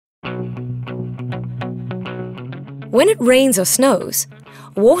When it rains or snows,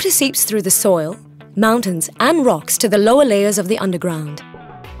 water seeps through the soil, mountains and rocks to the lower layers of the underground.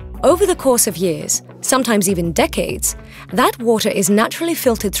 Over the course of years, sometimes even decades, that water is naturally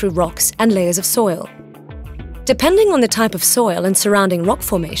filtered through rocks and layers of soil. Depending on the type of soil and surrounding rock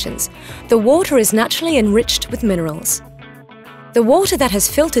formations, the water is naturally enriched with minerals. The water that has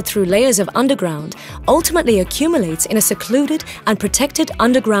filtered through layers of underground ultimately accumulates in a secluded and protected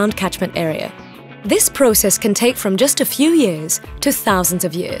underground catchment area. This process can take from just a few years to thousands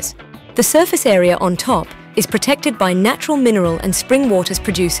of years. The surface area on top is protected by natural mineral and spring waters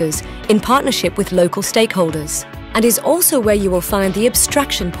producers in partnership with local stakeholders, and is also where you will find the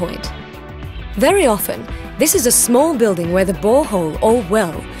abstraction point. Very often, this is a small building where the borehole or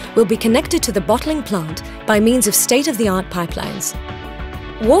well will be connected to the bottling plant by means of state-of-the-art pipelines.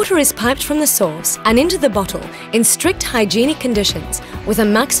 Water is piped from the source and into the bottle in strict hygienic conditions with a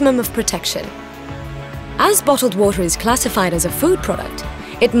maximum of protection. As bottled water is classified as a food product,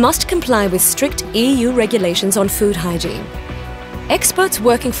 it must comply with strict EU regulations on food hygiene. Experts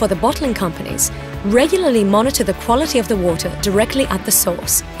working for the bottling companies regularly monitor the quality of the water directly at the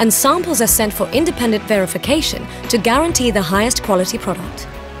source, and samples are sent for independent verification to guarantee the highest quality product.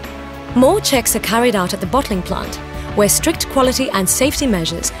 More checks are carried out at the bottling plant, where strict quality and safety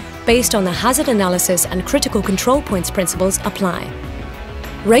measures based on the hazard analysis and critical control points principles apply.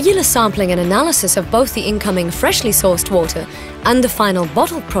 Regular sampling and analysis of both the incoming freshly sourced water and the final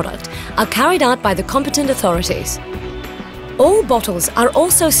bottled product are carried out by the competent authorities. All bottles are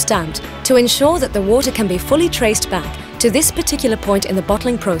also stamped to ensure that the water can be fully traced back to this particular point in the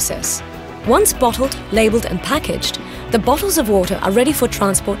bottling process. Once bottled, labelled and packaged, the bottles of water are ready for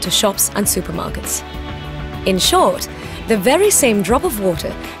transport to shops and supermarkets. In short, the very same drop of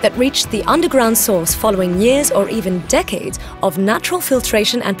water that reached the underground source following years or even decades of natural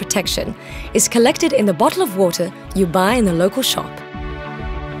filtration and protection is collected in the bottle of water you buy in the local shop.